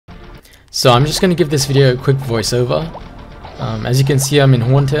So I'm just going to give this video a quick voiceover. As you can see, I'm in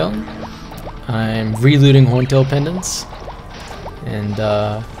Horntail. I'm relooting Horntail pendants. And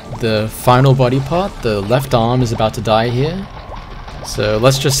the final body part, the left arm, is about to die here. So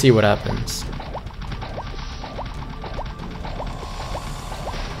let's just see what happens.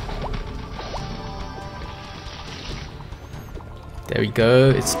 There we go,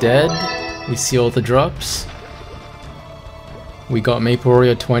 it's dead. We see all the drops. We got Maple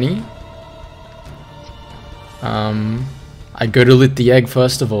Warrior 20. I go to loot the egg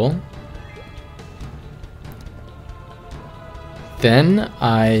first of all. Then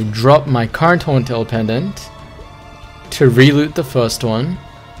I drop my current Horntail pendant to reloot the first one.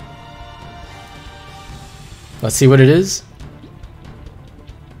 Let's see what it is.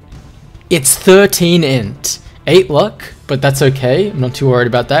 It's 13 int. 8 luck, but that's okay. I'm not too worried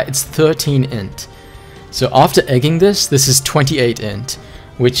about that. It's 13 int. So after egging this is 28 int,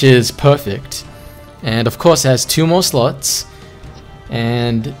 which is perfect. And of course it has 2 more slots.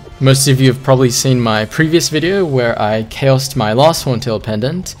 And most of you have probably seen my previous video where I chaosed my last Horntail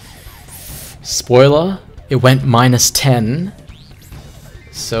pendant. Spoiler, it went -10.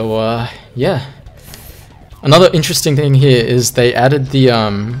 So yeah. Another interesting thing here is they added the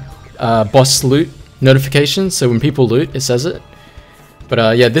boss loot notification, so when people loot, it says it.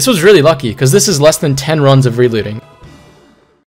 But yeah, this was really lucky, because this is less than 10 runs of relooting.